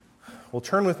Well,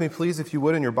 turn with me, please, if you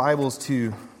would, in your Bibles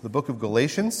to the book of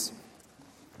Galatians.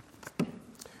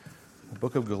 The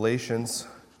book of Galatians,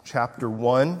 chapter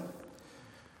 1.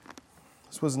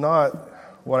 This was not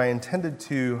what I intended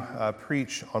to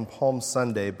preach on Palm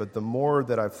Sunday, but the more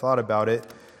that I've thought about it,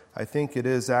 I think it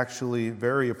is actually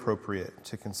very appropriate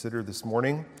to consider this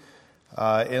morning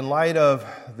in light of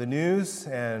the news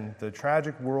and the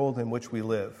tragic world in which we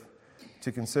live,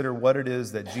 to consider what it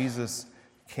is that Jesus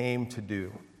came to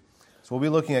do. So we'll be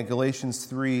looking at Galatians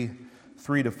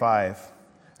 3:3-5.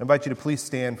 I invite you to please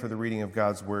stand for the reading of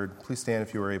God's Word. Please stand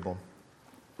if you are able.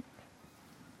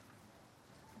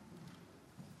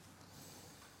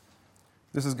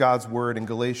 This is God's Word in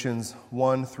Galatians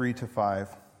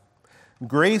 1:3-5.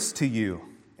 Grace to you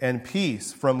and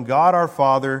peace from God our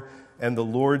Father and the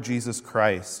Lord Jesus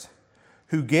Christ,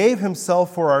 who gave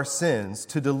himself for our sins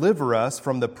to deliver us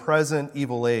from the present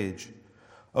evil age,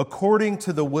 according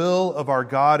to the will of our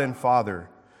God and Father,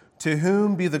 to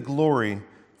whom be the glory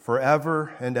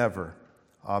forever and ever.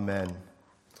 Amen.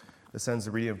 This ends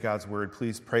the reading of God's Word.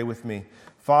 Please pray with me.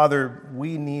 Father,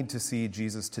 we need to see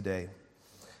Jesus today,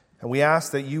 and we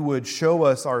ask that you would show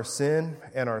us our sin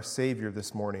and our Savior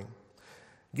this morning.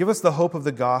 Give us the hope of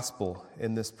the gospel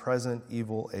in this present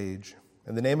evil age.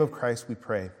 In the name of Christ we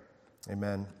pray.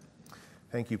 Amen.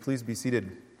 Thank you. Please be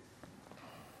seated.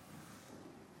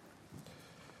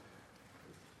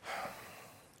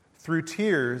 Through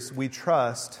tears, we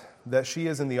trust that she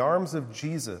is in the arms of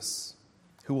Jesus,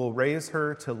 who will raise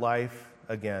her to life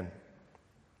again.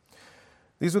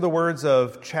 These are the words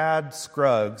of Chad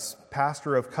Scruggs,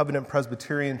 pastor of Covenant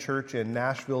Presbyterian Church in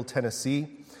Nashville,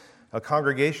 Tennessee, a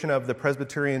congregation of the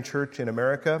Presbyterian Church in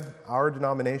America, our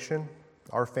denomination,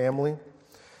 our family.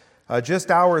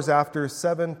 Just hours after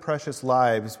 7 precious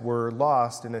lives were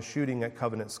lost in a shooting at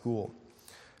Covenant School.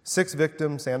 6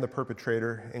 victims and the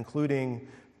perpetrator, including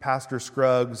Pastor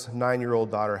Scruggs' 9-year-old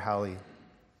daughter, Hallie.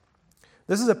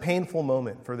 This is a painful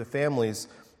moment for the families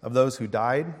of those who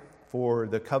died, for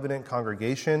the Covenant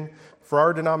congregation, for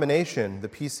our denomination, the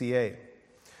PCA.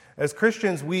 As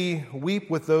Christians, we weep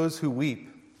with those who weep.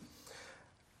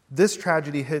 This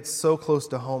tragedy hits so close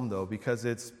to home, though, because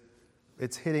it's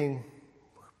hitting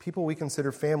people we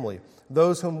consider family,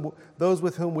 those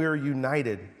with whom we are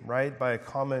united, right, by a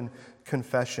common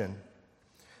confession.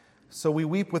 So we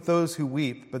weep with those who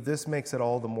weep, but this makes it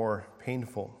all the more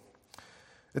painful.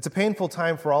 It's a painful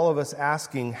time for all of us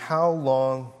asking, how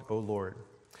long, O Lord?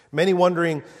 Many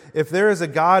wondering, if there is a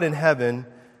God in heaven,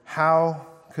 how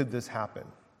could this happen?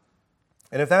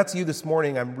 And if that's you this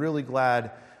morning, I'm really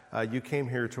glad you came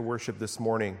here to worship this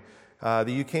morning, that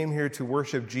you came here to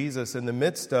worship Jesus in the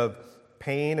midst of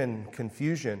pain and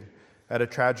confusion at a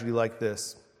tragedy like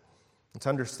this. It's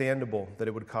understandable that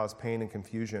it would cause pain and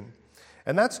confusion.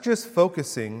 And that's just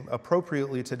focusing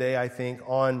appropriately today, I think,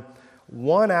 on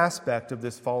one aspect of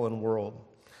this fallen world.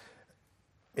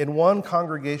 In one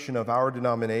congregation of our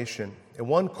denomination, in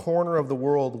one corner of the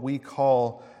world we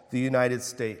call the United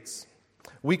States.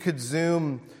 We could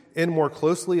zoom in more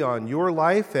closely on your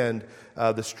life and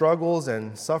the struggles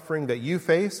and suffering that you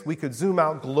face. We could zoom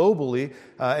out globally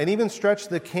and even stretch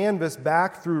the canvas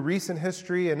back through recent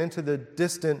history and into the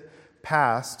distant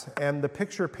past. And the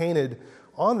picture painted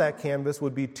on that canvas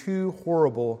would be too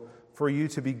horrible for you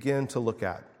to begin to look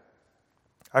at.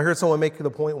 I heard someone make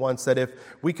the point once that if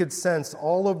we could sense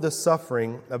all of the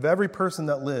suffering of every person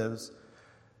that lives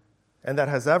and that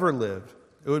has ever lived,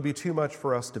 it would be too much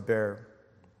for us to bear.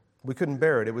 We couldn't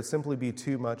bear it. It would simply be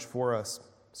too much for us.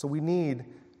 So we need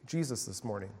Jesus this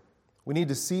morning. We need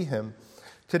to see him.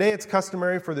 Today it's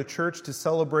customary for the church to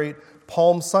celebrate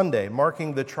Palm Sunday,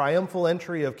 marking the triumphal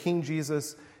entry of King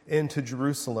Jesus into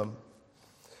Jerusalem.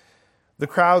 The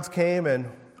crowds came and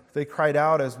they cried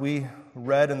out, as we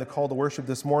read in the call to worship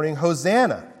this morning,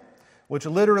 Hosanna, which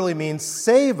literally means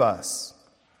save us.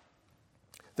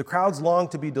 The crowds longed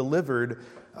to be delivered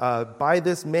by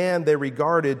this man they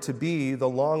regarded to be the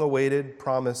long-awaited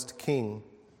promised king.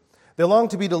 They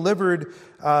longed to be delivered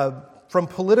from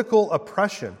political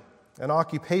oppression and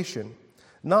occupation,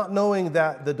 not knowing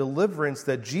that the deliverance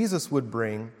that Jesus would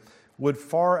bring would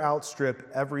far outstrip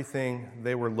everything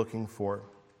they were looking for.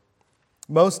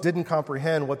 Most didn't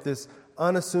comprehend what this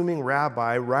unassuming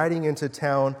rabbi riding into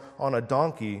town on a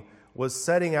donkey was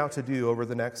setting out to do over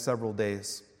the next several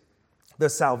days. The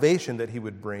salvation that he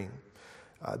would bring.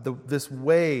 This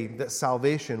way that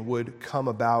salvation would come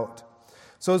about.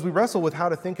 So as we wrestle with how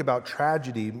to think about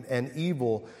tragedy and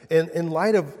evil in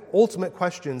light of ultimate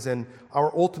questions and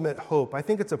our ultimate hope, I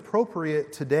think it's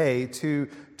appropriate today to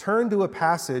turn to a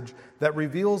passage that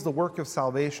reveals the work of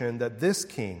salvation that this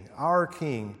king, our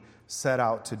king, set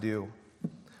out to do.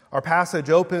 Our passage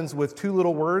opens with two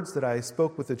little words that I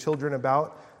spoke with the children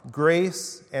about: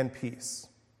 grace and peace.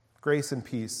 Grace and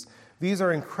peace. These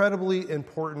are incredibly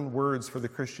important words for the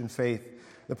Christian faith.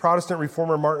 The Protestant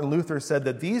reformer Martin Luther said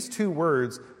that these two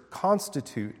words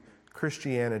constitute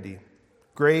Christianity: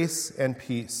 grace and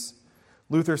peace.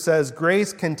 Luther says,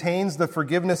 grace contains the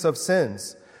forgiveness of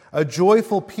sins, a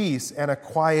joyful peace, and a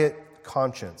quiet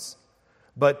conscience.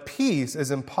 But peace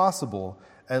is impossible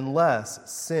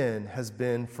unless sin has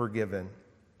been forgiven.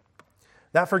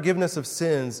 That forgiveness of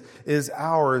sins is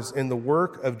ours in the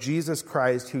work of Jesus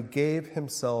Christ, who gave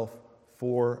himself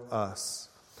for us.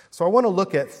 So I want to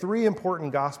look at three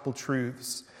important gospel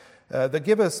truths that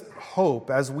give us hope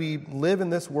as we live in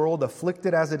this world,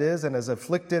 afflicted as it is and as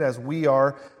afflicted as we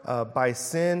are by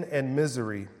sin and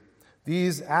misery.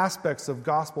 These aspects of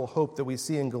gospel hope that we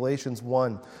see in Galatians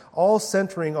 1, all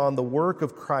centering on the work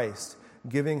of Christ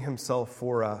giving himself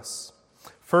for us.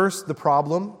 First, the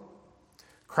problem: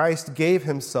 Christ gave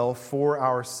himself for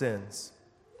our sins.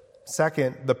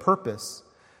 Second, the purpose: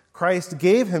 Christ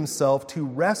gave himself to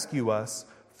rescue us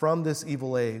from this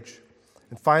evil age.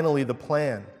 And finally, the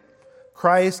plan: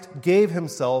 Christ gave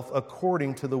himself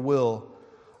according to the will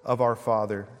of our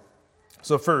Father.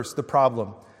 So first, the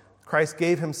problem: Christ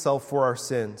gave himself for our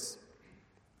sins.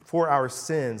 For our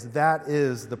sins, that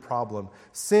is the problem.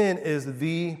 Sin is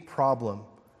the problem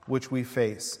which we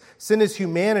face. Sin is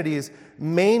humanity's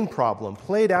main problem,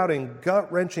 played out in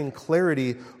gut-wrenching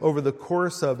clarity over the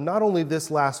course of not only this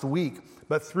last week,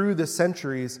 but through the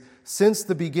centuries since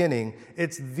the beginning.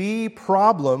 It's the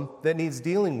problem that needs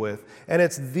dealing with, and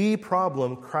it's the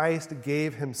problem Christ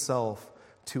gave himself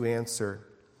to answer.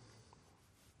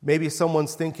 Maybe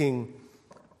someone's thinking,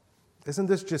 isn't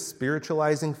this just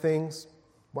spiritualizing things?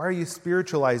 Why are you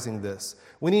spiritualizing this?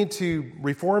 We need to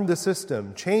reform the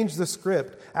system, change the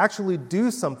script, actually do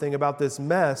something about this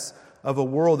mess of a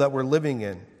world that we're living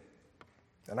in.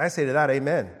 And I say to that,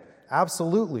 amen.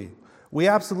 Absolutely. We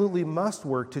absolutely must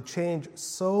work to change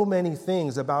so many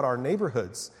things about our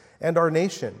neighborhoods and our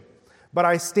nation. But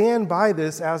I stand by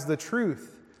this as the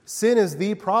truth. Sin is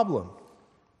the problem.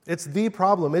 It's the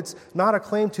problem. It's not a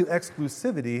claim to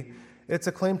exclusivity. It's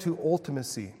a claim to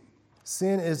ultimacy.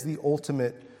 Sin is the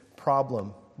ultimate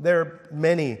problem. There are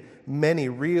many, many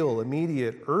real,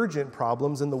 immediate, urgent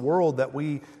problems in the world that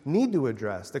we need to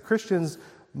address, that Christians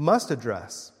must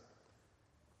address.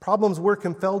 Problems we're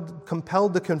compelled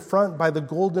to confront by the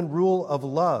golden rule of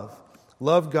love.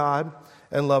 Love God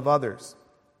and love others.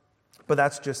 But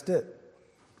that's just it.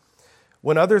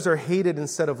 When others are hated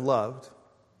instead of loved,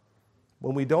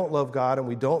 when we don't love God and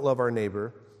we don't love our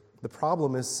neighbor, the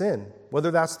problem is sin.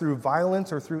 Whether that's through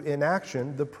violence or through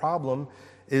inaction, the problem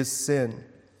is sin.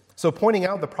 So pointing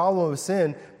out the problem of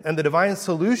sin and the divine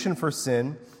solution for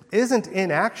sin isn't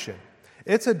inaction.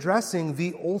 It's addressing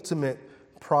the ultimate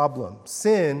problem.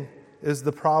 Sin is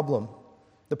the problem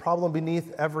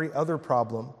beneath every other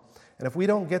problem. And if we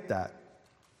don't get that,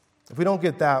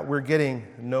 we're getting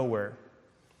nowhere.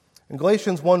 And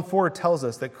Galatians 1:4 tells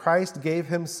us that Christ gave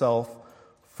himself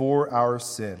for our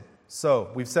sin. So,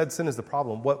 we've said sin is the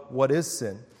problem. What is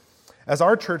sin? As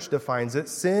our church defines it,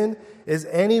 sin is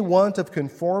any want of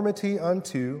conformity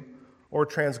unto or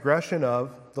transgression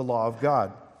of the law of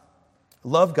God.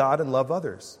 Love God and love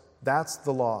others. That's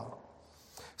the law.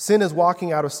 Sin is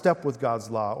walking out of step with God's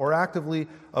law or actively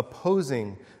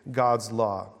opposing God's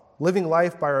law, living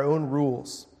life by our own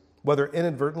rules, whether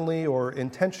inadvertently or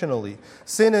intentionally.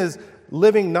 Sin is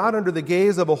living not under the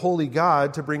gaze of a holy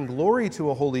God to bring glory to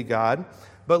a holy God,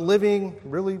 but living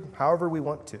really however we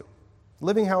want to,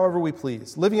 living however we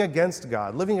please, living against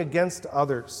God, living against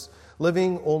others,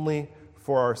 living only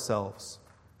for ourselves.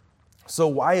 So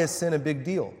why is sin a big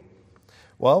deal?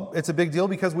 Well, it's a big deal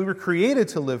because we were created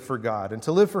to live for God and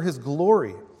to live for his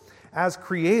glory. As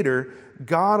creator,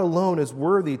 God alone is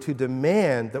worthy to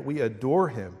demand that we adore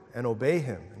him and obey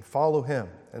him and follow him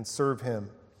and serve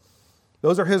him.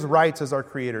 Those are his rights as our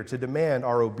creator, to demand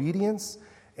our obedience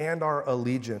and our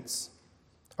allegiance.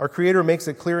 Our Creator makes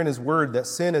it clear in his word that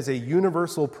sin is a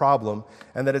universal problem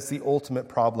and that it's the ultimate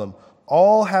problem.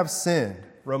 All have sinned,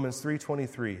 Romans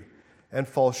 3:23, and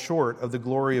fall short of the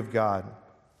glory of God.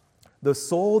 The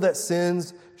soul that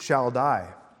sins shall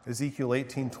die, Ezekiel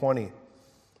 18:20.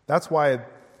 That's why,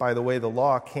 by the way, the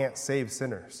law can't save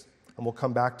sinners. And we'll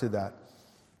come back to that.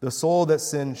 The soul that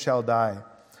sins shall die.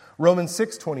 Romans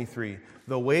 6:23,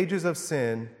 the wages of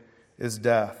sin is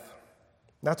death.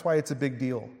 That's why it's a big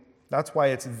deal. That's why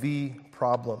it's the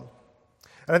problem.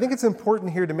 And I think it's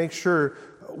important here to make sure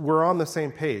we're on the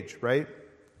same page, right?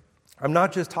 I'm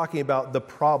not just talking about the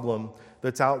problem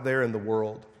that's out there in the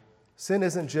world. Sin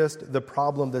isn't just the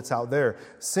problem that's out there.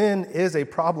 Sin is a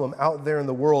problem out there in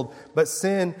the world, but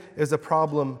sin is a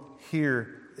problem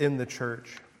here in the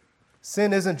church.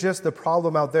 Sin isn't just the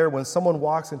problem out there when someone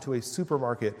walks into a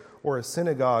supermarket or a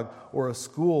synagogue or a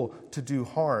school to do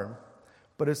harm,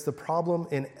 but it's the problem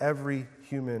in every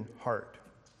human heart.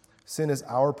 Sin is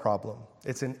our problem.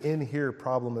 It's an in-here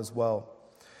problem as well.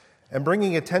 And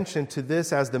bringing attention to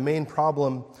this as the main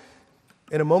problem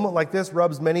in a moment like this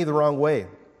rubs many the wrong way.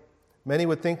 Many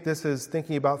would think this is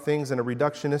thinking about things in a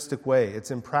reductionistic way. It's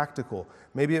impractical.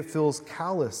 Maybe it feels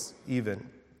callous even.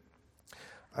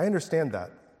 I understand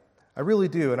that. I really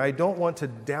do. And I don't want to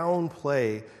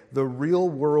downplay the real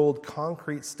world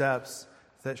concrete steps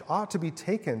that ought to be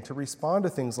taken to respond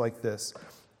to things like this.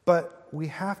 But we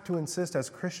have to insist as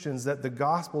Christians that the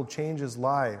gospel changes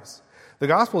lives. The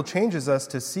gospel changes us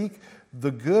to seek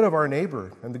the good of our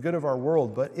neighbor and the good of our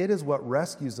world, but it is what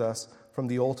rescues us from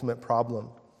the ultimate problem.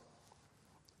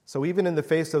 So even in the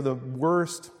face of the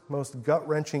worst, most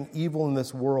gut-wrenching evil in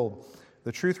this world,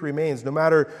 the truth remains, no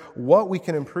matter what we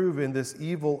can improve in this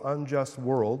evil, unjust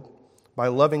world, by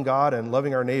loving God and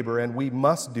loving our neighbor, and we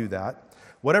must do that,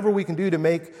 whatever we can do to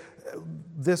make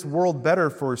this world better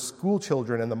for school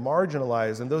children and the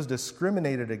marginalized and those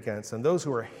discriminated against and those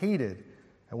who are hated,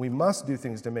 and we must do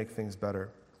things to make things better.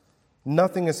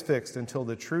 Nothing is fixed until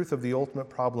the truth of the ultimate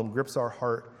problem grips our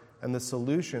heart and the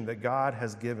solution that God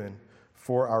has given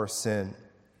for our sin.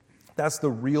 That's the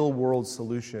real world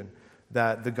solution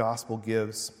that the gospel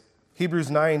gives. Hebrews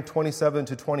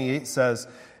 9:27-28 says,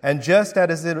 "And just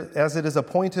as it is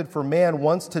appointed for man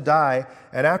once to die,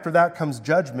 and after that comes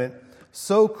judgment,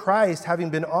 so Christ,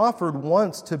 having been offered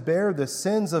once to bear the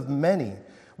sins of many,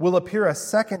 will appear a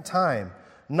second time,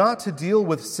 not to deal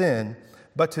with sin,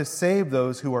 but to save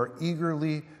those who are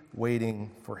eagerly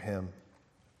waiting for him."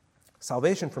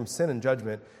 Salvation from sin and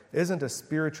judgment isn't a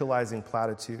spiritualizing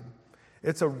platitude.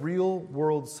 It's a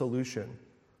real-world solution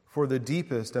for the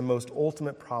deepest and most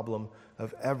ultimate problem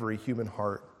of every human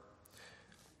heart.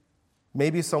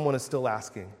 Maybe someone is still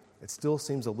asking. It still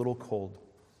seems a little cold.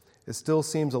 It still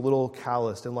seems a little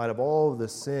calloused in light of all of the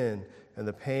sin and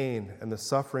the pain and the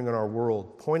suffering in our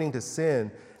world, pointing to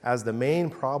sin as the main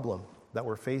problem that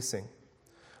we're facing.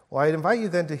 Well, I'd invite you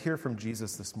then to hear from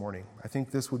Jesus this morning. I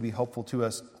think this would be helpful to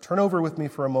us. Turn over with me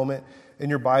for a moment in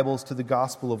your Bibles to the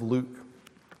Gospel of Luke.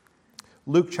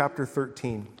 Luke chapter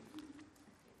 13.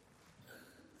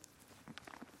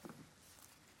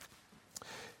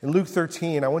 In Luke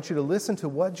 13, I want you to listen to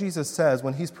what Jesus says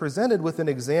when he's presented with an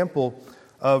example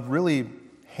of really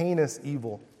heinous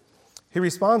evil. He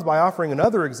responds by offering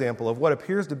another example of what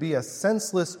appears to be a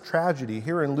senseless tragedy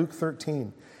here in Luke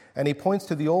 13. And he points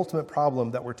to the ultimate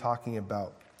problem that we're talking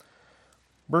about.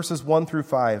 Verses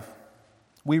 1-5,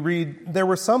 we read, "There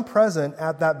were some present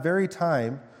at that very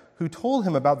time who told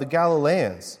him about the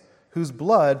Galileans, whose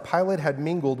blood Pilate had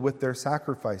mingled with their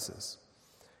sacrifices.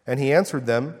 And he answered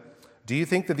them, 'Do you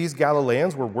think that these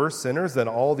Galileans were worse sinners than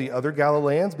all the other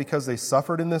Galileans because they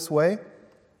suffered in this way?'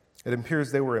 It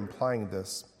appears they were implying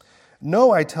this.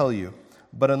 'No, I tell you,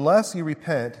 but unless you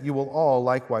repent, you will all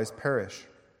likewise perish.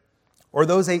 Or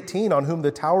those 18 on whom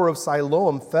the tower of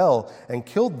Siloam fell and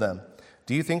killed them,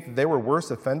 do you think that they were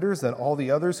worse offenders than all the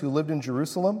others who lived in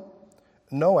Jerusalem?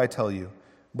 No, I tell you,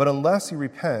 but unless you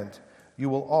repent, you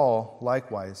will all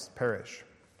likewise perish.'"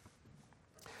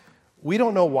 We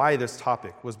don't know why this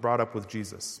topic was brought up with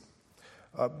Jesus,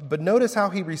 but notice how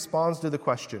he responds to the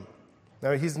question.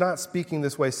 Now, he's not speaking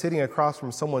this way sitting across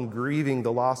from someone grieving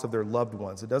the loss of their loved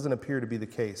ones. It doesn't appear to be the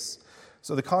case.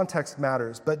 So the context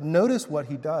matters. But notice what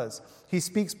he does. He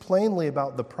speaks plainly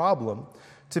about the problem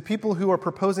to people who are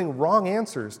proposing wrong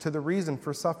answers to the reason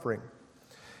for suffering.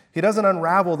 He doesn't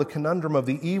unravel the conundrum of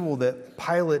the evil that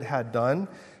Pilate had done.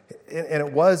 And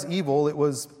it was evil. It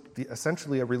was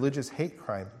essentially a religious hate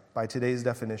crime by today's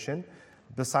definition,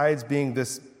 besides being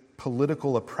this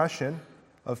political oppression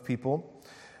of people.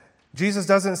 Jesus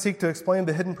doesn't seek to explain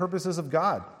the hidden purposes of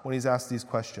God when he's asked these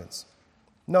questions.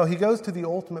 No, he goes to the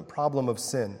ultimate problem of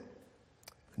sin.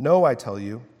 "No, I tell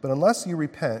you, but unless you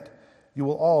repent, you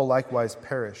will all likewise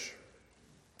perish."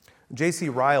 J.C.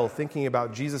 Ryle, thinking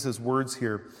about Jesus' words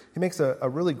here, he makes a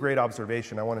really great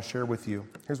observation I want to share with you.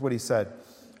 Here's what he said.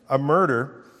 "A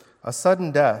murder, a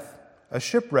sudden death, a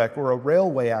shipwreck, or a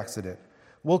railway accident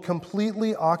will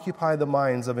completely occupy the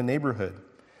minds of a neighborhood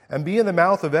and be in the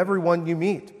mouth of everyone you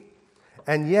meet.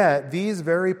 And yet, these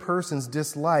very persons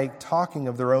dislike talking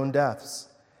of their own deaths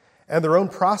and their own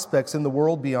prospects in the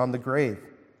world beyond the grave.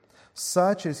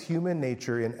 Such is human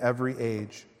nature in every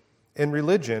age. In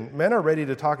religion, men are ready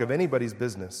to talk of anybody's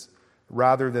business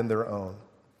rather than their own."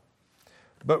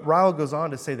 But Ryle goes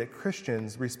on to say that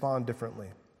Christians respond differently.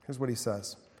 Here's what he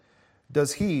says.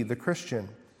 Does he, the Christian,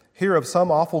 hear of some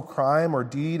awful crime or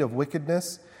deed of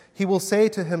wickedness? He will say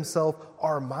to himself,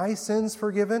 are my sins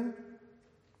forgiven?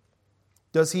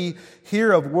 Does he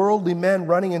hear of worldly men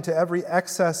running into every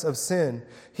excess of sin?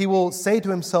 He will say to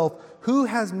himself, who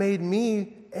has made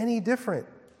me any different?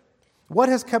 What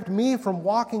has kept me from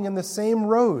walking in the same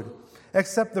road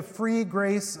except the free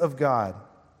grace of God?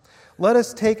 Let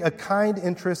us take a kind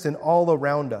interest in all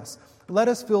around us. Let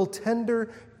us feel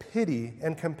tender pity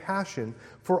and compassion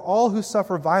for all who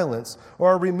suffer violence or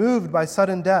are removed by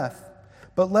sudden death.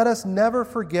 But let us never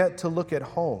forget to look at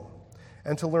home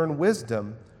and to learn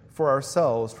wisdom for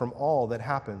ourselves from all that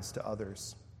happens to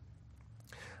others.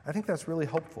 I think that's really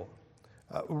helpful.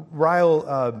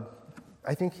 Ryle,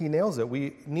 I think he nails it.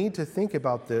 We need to think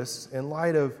about this in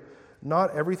light of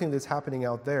not everything that's happening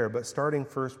out there, but starting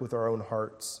first with our own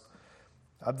hearts.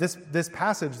 This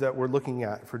passage that we're looking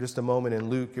at for just a moment in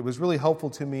Luke, it was really helpful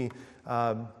to me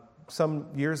some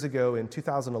years ago in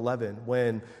 2011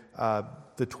 when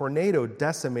the tornado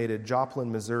decimated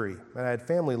Joplin, Missouri, and I had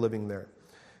family living there.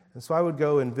 And so I would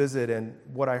go and visit, and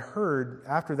what I heard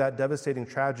after that devastating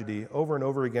tragedy over and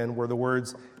over again were the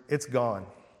words, it's gone.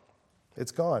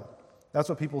 It's gone. That's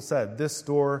what people said. This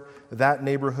store, that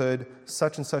neighborhood,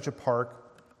 such and such a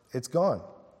park, it's gone.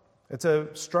 It's a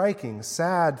striking,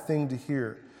 sad thing to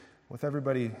hear with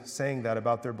everybody saying that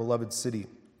about their beloved city.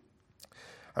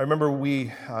 I remember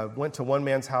we went to one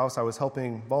man's house. I was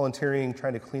volunteering,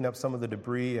 trying to clean up some of the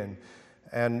debris,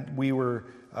 and we were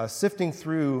sifting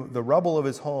through the rubble of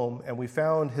his home, and we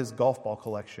found his golf ball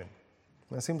collection.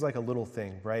 That seems like a little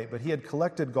thing, right? But he had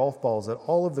collected golf balls at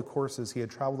all of the courses he had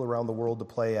traveled around the world to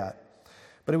play at.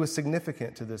 But it was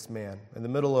significant to this man in the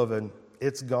middle of an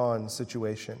it's gone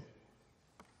situation.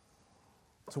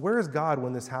 So where is God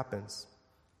when this happens?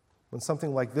 When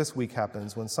something like this week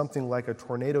happens, when something like a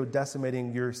tornado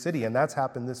decimating your city, and that's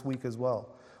happened this week as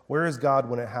well. Where is God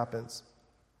when it happens?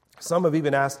 Some have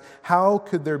even asked, how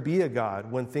could there be a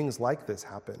God when things like this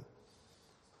happen?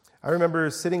 I remember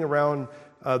sitting around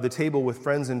the table with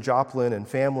friends in Joplin and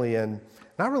family and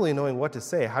not really knowing what to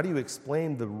say. How do you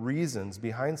explain the reasons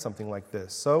behind something like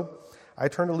this? So I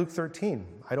turned to Luke 13.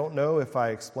 I don't know if I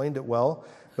explained it well,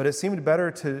 but it seemed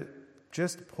better to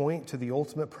just point to the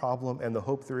ultimate problem and the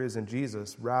hope there is in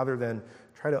Jesus rather than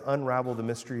try to unravel the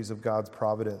mysteries of God's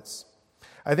providence.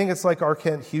 I think it's like R.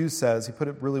 Kent Hughes says, he put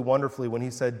it really wonderfully when he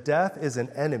said, death is an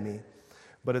enemy,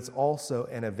 but it's also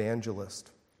an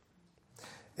evangelist.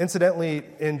 Incidentally,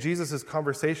 in Jesus'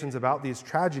 conversations about these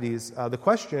tragedies, the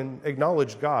question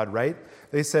acknowledged God, right?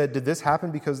 They said, did this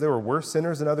happen because there were worse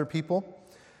sinners than other people?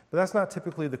 But that's not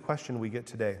typically the question we get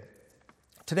today.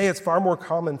 Today, it's far more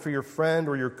common for your friend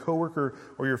or your coworker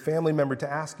or your family member to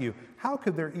ask you, how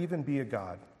could there even be a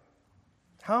God?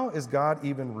 How is God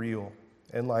even real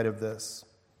in light of this?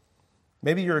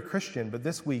 Maybe you're a Christian, but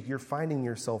this week you're finding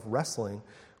yourself wrestling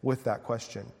with that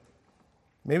question.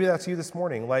 Maybe that's you this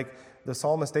morning. Like the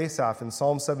psalmist Asaph in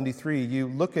Psalm 73, you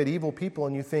look at evil people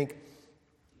and you think,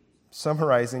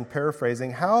 summarizing,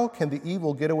 paraphrasing, how can the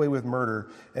evil get away with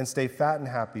murder and stay fat and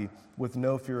happy with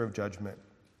no fear of judgment?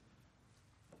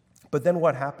 But then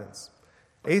what happens?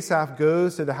 Asaph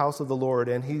goes to the house of the Lord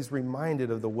and he's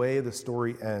reminded of the way the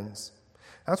story ends.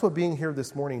 That's what being here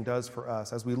this morning does for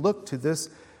us. As we look to this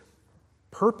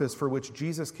purpose for which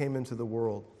Jesus came into the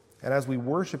world, and as we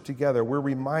worship together, we're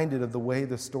reminded of the way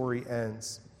the story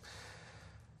ends.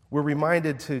 We're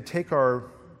reminded to take our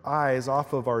eyes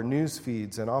off of our news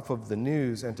feeds and off of the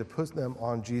news and to put them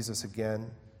on Jesus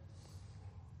again.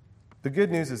 The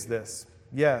good news is this.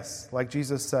 Yes, like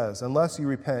Jesus says, unless you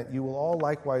repent, you will all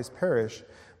likewise perish.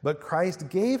 But Christ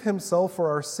gave himself for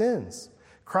our sins.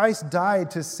 Christ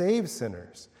died to save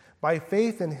sinners. By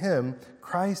faith in him,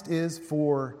 Christ is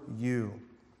for you.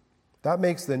 That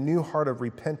makes the new heart of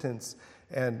repentance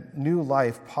and new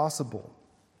life possible.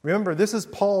 Remember, this is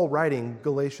Paul writing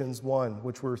Galatians 1,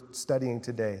 which we're studying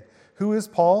today. Who is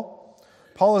Paul?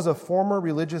 Paul is a former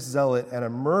religious zealot and a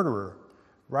murderer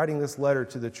writing this letter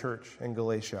to the church in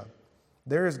Galatia.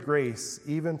 There is grace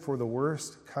even for the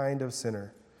worst kind of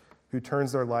sinner who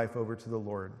turns their life over to the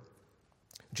Lord.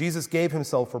 Jesus gave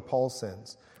himself for Paul's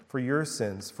sins, for your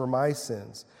sins, for my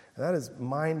sins. And that is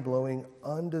mind-blowing,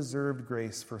 undeserved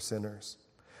grace for sinners.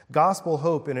 Gospel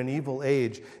hope in an evil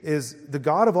age is the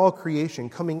God of all creation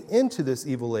coming into this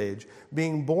evil age,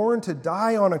 being born to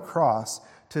die on a cross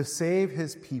to save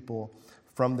his people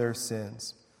from their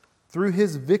sins. Through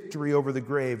his victory over the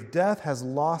grave, death has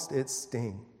lost its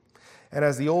sting. And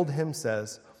as the old hymn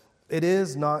says, it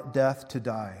is not death to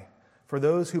die. For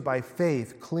those who by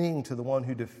faith cling to the one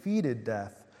who defeated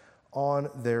death on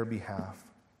their behalf.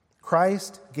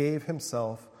 Christ gave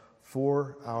himself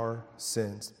for our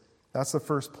sins. That's the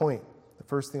first point, the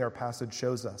first thing our passage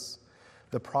shows us.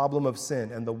 The problem of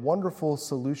sin and the wonderful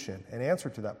solution and answer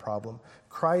to that problem.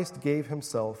 Christ gave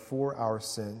himself for our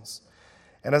sins.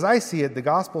 And as I see it, the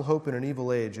gospel hope in an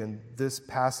evil age in this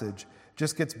passage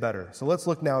just gets better. So let's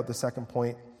look now at the second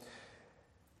point.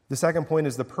 The second point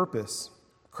is the purpose.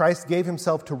 Christ gave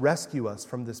himself to rescue us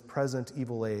from this present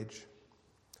evil age.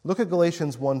 Look at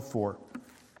Galatians 1:4.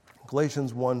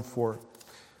 Galatians 1:4.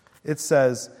 It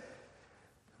says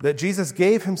that Jesus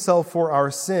gave himself for our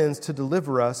sins to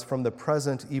deliver us from the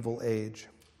present evil age.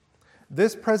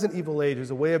 This present evil age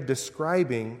is a way of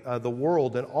describing the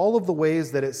world and all of the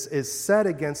ways that it is set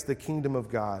against the kingdom of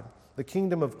God, the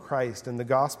kingdom of Christ and the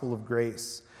gospel of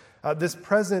grace. This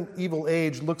present evil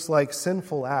age looks like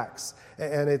sinful acts,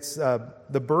 and it's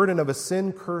the burden of a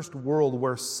sin-cursed world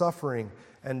where suffering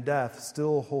and death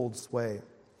still hold sway.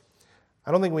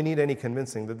 I don't think we need any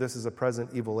convincing that this is a present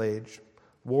evil age.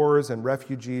 Wars and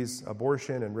refugees,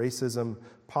 abortion and racism,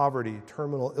 poverty,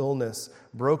 terminal illness,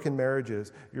 broken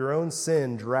marriages, your own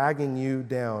sin dragging you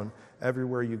down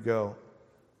everywhere you go.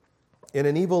 In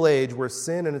an evil age where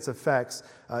sin and its effects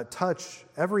touch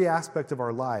every aspect of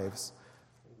our lives,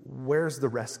 where's the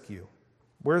rescue?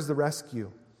 Where's the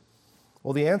rescue?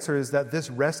 Well, the answer is that this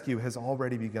rescue has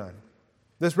already begun.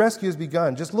 This rescue has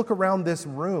begun. Just look around this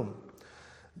room.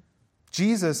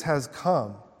 Jesus has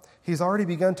come. He's already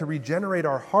begun to regenerate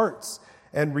our hearts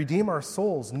and redeem our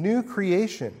souls. New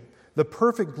creation, the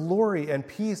perfect glory and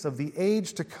peace of the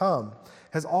age to come,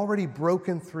 has already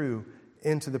broken through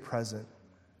into the present.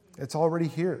 It's already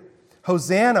here.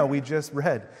 Hosanna, we just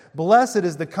read. Blessed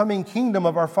is the coming kingdom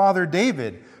of our father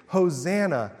David.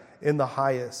 Hosanna in the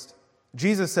highest.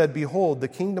 Jesus said, behold, the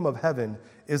kingdom of heaven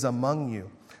is among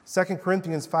you. 2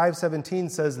 Corinthians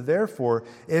 5:17 says, therefore,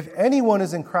 if anyone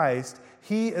is in Christ,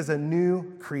 he is a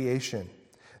new creation.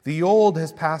 The old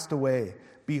has passed away.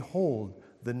 Behold,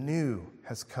 the new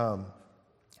has come.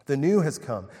 The new has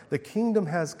come. The kingdom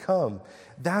has come.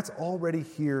 That's already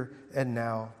here and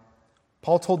now.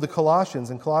 Paul told the Colossians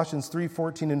in Colossians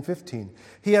 3:14 and 15,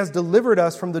 he has delivered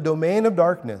us from the domain of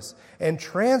darkness and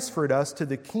transferred us to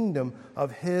the kingdom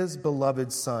of his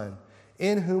beloved Son,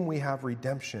 in whom we have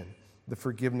redemption, the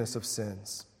forgiveness of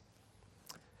sins.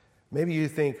 Maybe you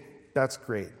think, that's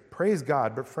great. Praise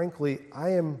God, but frankly, I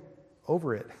am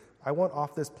over it. I want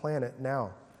off this planet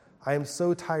now. I am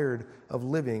so tired of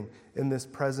living in this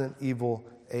present evil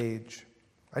age.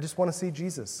 I just want to see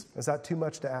Jesus. Is that too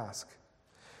much to ask?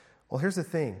 Well, here's the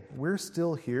thing. We're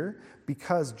still here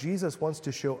because Jesus wants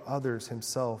to show others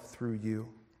himself through you.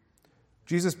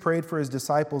 Jesus prayed for his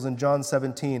disciples in John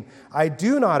 17. I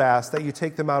do not ask that you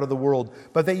take them out of the world,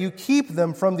 but that you keep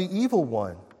them from the evil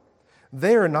one.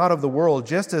 They are not of the world,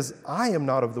 just as I am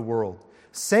not of the world.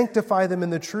 Sanctify them in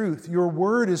the truth. Your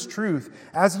word is truth.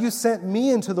 As you sent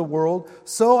me into the world,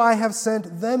 so I have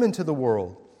sent them into the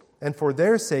world. And for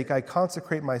their sake I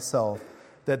consecrate myself,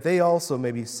 that they also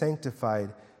may be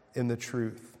sanctified in the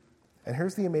truth. And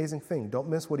here's the amazing thing. Don't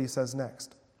miss what he says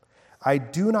next. I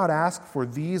do not ask for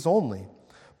these only,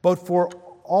 but for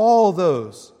all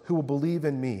those who will believe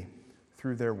in me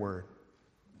through their word.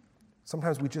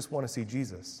 Sometimes we just want to see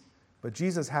Jesus, but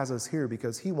Jesus has us here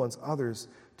because he wants others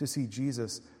to see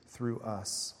Jesus through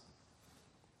us.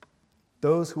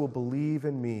 Those who will believe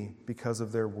in me because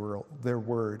of their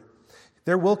word.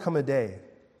 There will come a day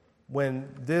when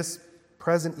this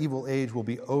present evil age will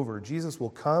be over. Jesus will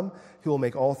come. He will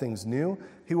make all things new.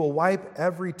 He will wipe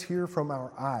every tear from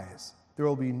our eyes. There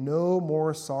will be no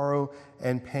more sorrow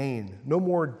and pain. No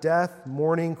more death,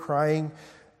 mourning, crying.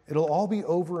 It'll all be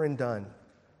over and done.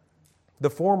 The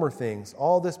former things,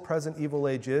 all this present evil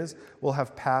age is, will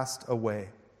have passed away.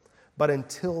 But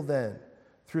until then,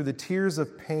 through the tears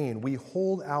of pain, we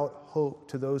hold out hope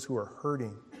to those who are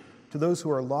hurting, to those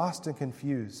who are lost and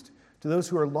confused, to those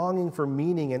who are longing for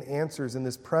meaning and answers in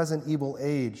this present evil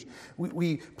age.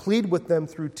 We plead with them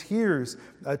through tears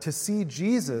to see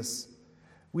Jesus.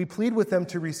 We plead with them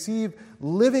to receive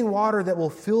living water that will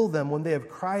fill them when they have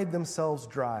cried themselves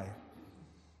dry.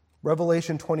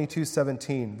 Revelation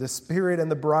 22:17, the Spirit and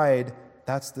the bride,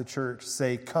 that's the church,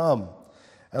 say, come.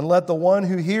 And let the one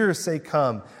who hears say,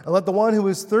 come. And let the one who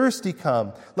is thirsty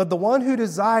come. Let the one who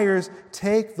desires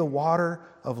take the water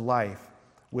of life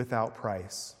without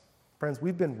price. Friends,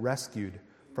 we've been rescued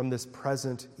from this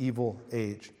present evil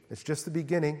age. It's just the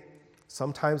beginning.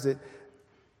 Sometimes it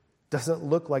doesn't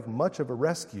look like much of a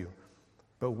rescue,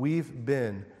 but we've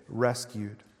been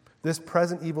rescued. This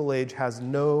present evil age has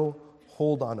no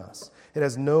hold on us. It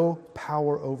has no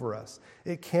power over us.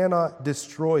 It cannot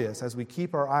destroy us as we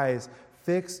keep our eyes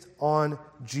fixed on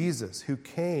Jesus, who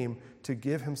came to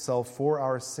give himself for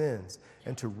our sins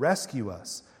and to rescue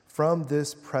us from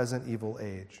this present evil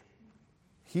age.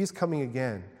 He's coming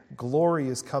again. Glory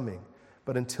is coming.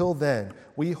 But until then,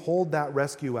 we hold that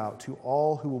rescue out to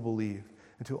all who will believe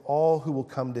and to all who will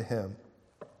come to him.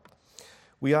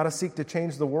 We ought to seek to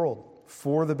change the world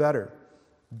for the better,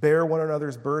 bear one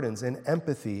another's burdens in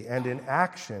empathy and in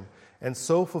action, and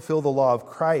so fulfill the law of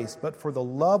Christ. But for the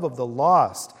love of the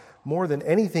lost, more than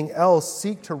anything else,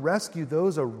 seek to rescue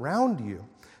those around you.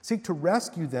 Seek to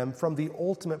rescue them from the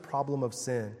ultimate problem of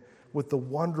sin with the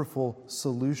wonderful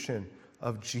solution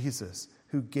of Jesus,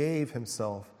 who gave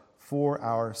himself for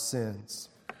our sins.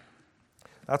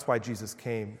 That's why Jesus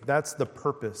came. That's the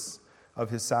purpose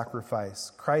of his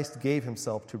sacrifice. Christ gave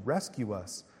himself to rescue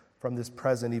us from this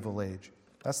present evil age.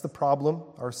 That's the problem,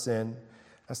 our sin.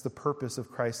 That's the purpose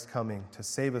of Christ's coming, to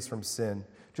save us from sin.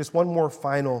 Just one more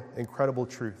final incredible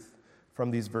truth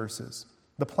from these verses.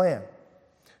 The plan.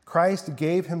 Christ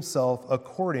gave himself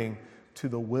according to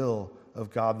the will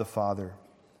of God the Father.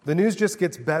 The news just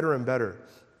gets better and better.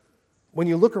 When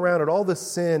you look around at all the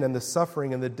sin and the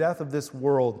suffering and the death of this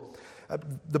world,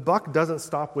 the buck doesn't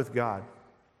stop with God.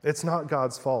 It's not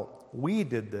God's fault. We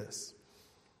did this.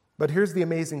 But here's the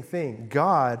amazing thing.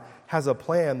 God has a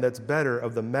plan that's better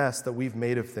of the mess that we've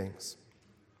made of things.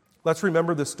 Let's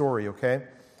remember the story, okay?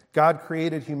 God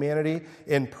created humanity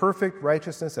in perfect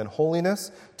righteousness and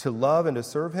holiness to love and to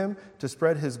serve him, to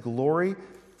spread his glory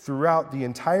throughout the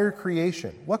entire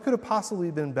creation. What could have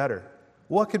possibly been better?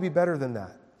 What could be better than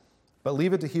that? But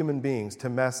leave it to human beings to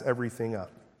mess everything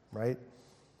up, right?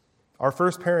 Our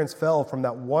first parents fell from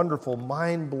that wonderful,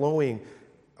 mind-blowing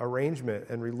arrangement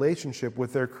and relationship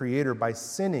with their Creator by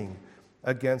sinning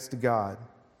against God.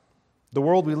 The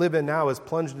world we live in now is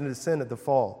plunged into sin at the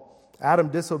fall. Adam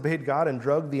disobeyed God and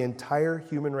dragged the entire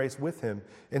human race with him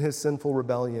in his sinful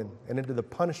rebellion and into the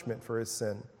punishment for his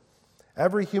sin.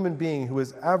 Every human being who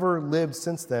has ever lived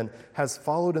since then has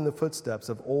followed in the footsteps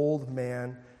of old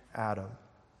man Adam.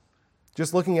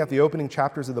 Just looking at the opening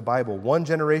chapters of the Bible, one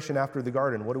generation after the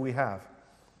garden, what do we have?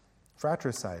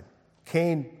 Fratricide.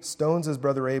 Cain stones his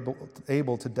brother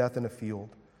Abel to death in a field.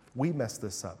 We messed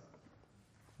this up.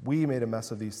 We made a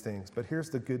mess of these things. But here's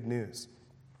the good news.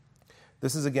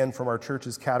 This is again from our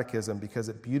church's catechism because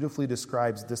it beautifully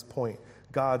describes this point,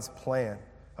 God's plan,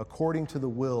 according to the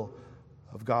will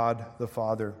of God the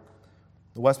Father.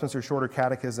 The Westminster Shorter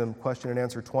Catechism, question and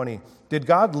answer 20. Did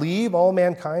God leave all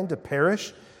mankind to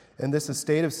perish in this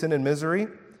estate of sin and misery?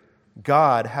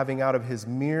 God, having out of his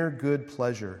mere good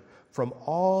pleasure from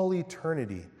all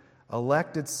eternity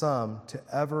elected some to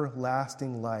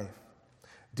everlasting life,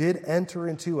 did enter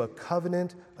into a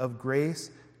covenant of grace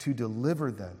to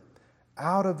deliver them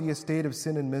out of the estate of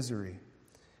sin and misery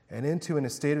and into an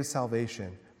estate of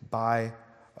salvation by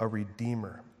a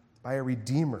Redeemer. By a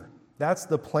Redeemer. That's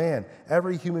the plan.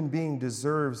 Every human being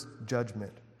deserves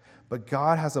judgment. But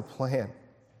God has a plan.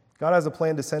 God has a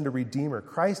plan to send a Redeemer.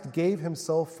 Christ gave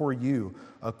himself for you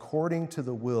according to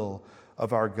the will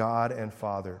of our God and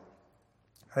Father.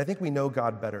 And I think we know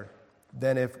God better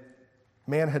than if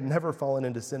man had never fallen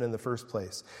into sin in the first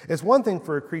place. It's one thing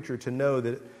for a creature to know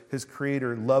that his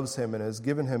Creator loves him and has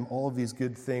given him all of these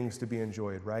good things to be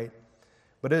enjoyed, right?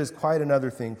 But it is quite another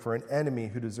thing for an enemy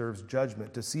who deserves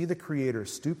judgment to see the Creator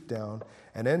stoop down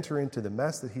and enter into the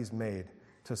mess that he's made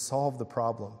to solve the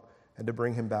problem and to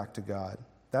bring him back to God.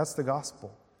 That's the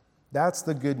gospel. That's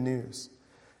the good news.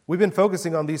 We've been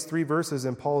focusing on these 3 verses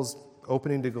in Paul's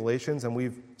opening to Galatians, and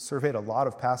we've surveyed a lot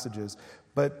of passages.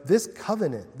 But this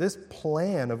covenant, this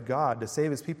plan of God to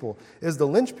save his people is the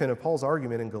linchpin of Paul's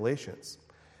argument in Galatians.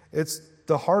 It's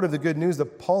the heart of the good news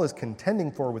that Paul is contending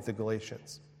for with the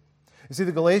Galatians. You see,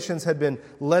 the Galatians had been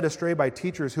led astray by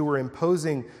teachers who were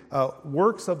imposing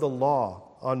works of the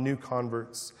law on new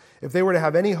converts. If they were to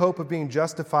have any hope of being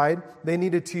justified, they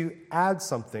needed to add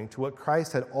something to what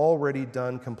Christ had already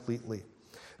done completely.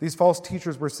 These false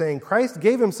teachers were saying, Christ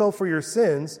gave himself for your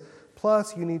sins,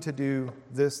 plus you need to do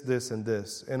this, this, and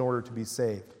this in order to be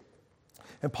saved.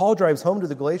 And Paul drives home to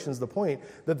the Galatians the point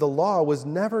that the law was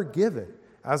never given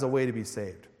as a way to be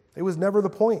saved. It was never the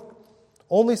point.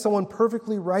 Only someone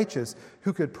perfectly righteous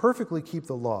who could perfectly keep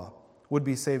the law would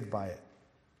be saved by it.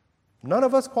 None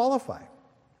of us qualify.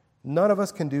 None of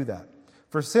us can do that.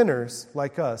 For sinners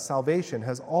like us, salvation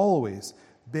has always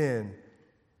been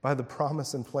by the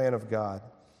promise and plan of God.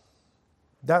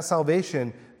 That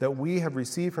salvation that we have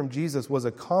received from Jesus was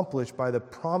accomplished by the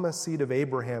promised seed of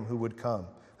Abraham who would come.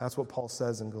 That's what Paul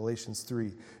says in Galatians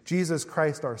 3. Jesus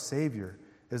Christ, our Savior,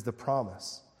 is the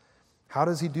promise. How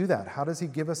does he do that? How does he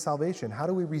give us salvation? How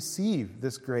do we receive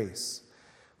this grace?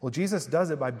 Well, Jesus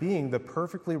does it by being the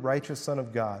perfectly righteous Son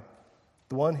of God,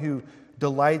 the one who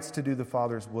delights to do the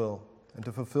Father's will and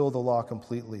to fulfill the law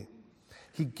completely.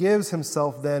 He gives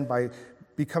himself then by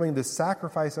becoming the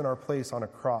sacrifice in our place on a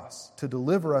cross to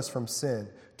deliver us from sin,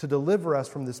 to deliver us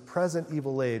from this present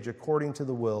evil age according to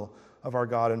the will of our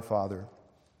God and Father.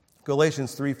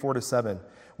 Galatians 3:4-7.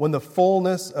 When the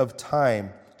fullness of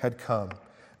time had come,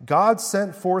 God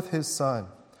sent forth his Son,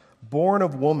 born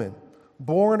of woman,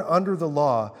 born under the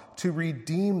law, to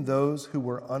redeem those who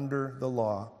were under the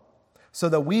law, so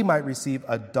that we might receive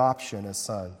adoption as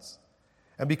sons.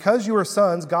 And because you are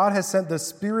sons, God has sent the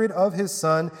Spirit of his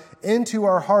Son into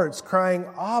our hearts, crying,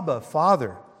 Abba,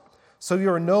 Father. So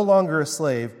you are no longer a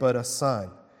slave, but a son.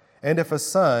 And if a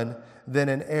son, then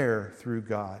an heir through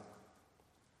God.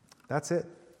 That's it.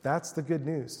 That's the good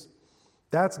news.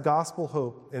 That's gospel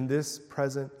hope in this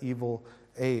present evil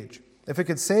age. If it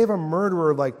could save a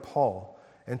murderer like Paul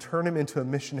and turn him into a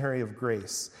missionary of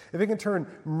grace, if it can turn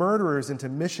murderers into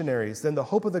missionaries, then the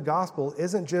hope of the gospel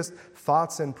isn't just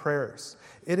thoughts and prayers.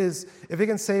 It is, if it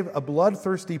can save a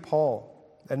bloodthirsty Paul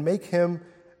and make him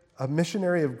a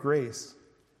missionary of grace,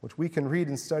 which we can read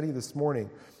and study this morning,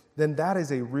 then that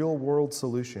is a real-world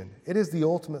solution. It is the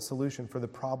ultimate solution for the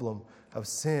problem of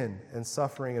sin and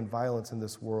suffering and violence in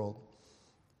this world.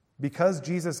 Because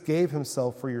Jesus gave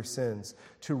himself for your sins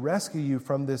to rescue you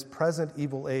from this present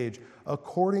evil age,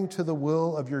 according to the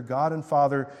will of your God and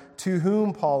Father, to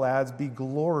whom, Paul adds, be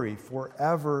glory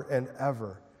forever and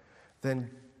ever, then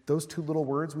those two little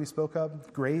words we spoke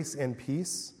of, grace and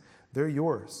peace, they're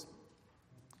yours.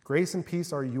 Grace and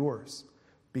peace are yours.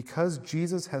 Because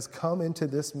Jesus has come into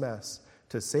this mess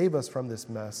to save us from this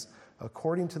mess,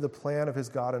 according to the plan of his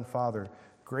God and Father,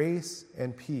 grace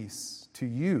and peace to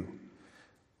you.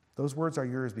 Those words are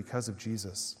yours because of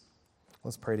Jesus.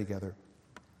 Let's pray together.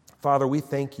 Father, we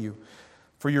thank you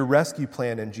for your rescue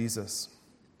plan in Jesus.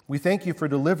 We thank you for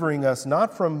delivering us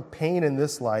not from pain in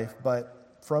this life,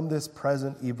 but from this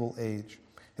present evil age.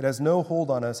 It has no hold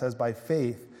on us as by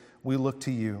faith we look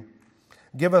to you.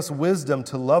 Give us wisdom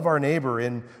to love our neighbor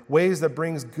in ways that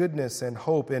brings goodness and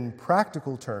hope in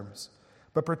practical terms,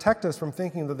 but protect us from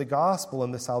thinking that the gospel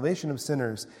and the salvation of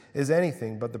sinners is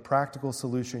anything but the practical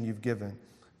solution you've given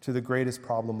to the greatest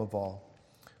problem of all.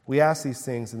 We ask these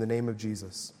things in the name of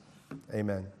Jesus.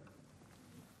 Amen.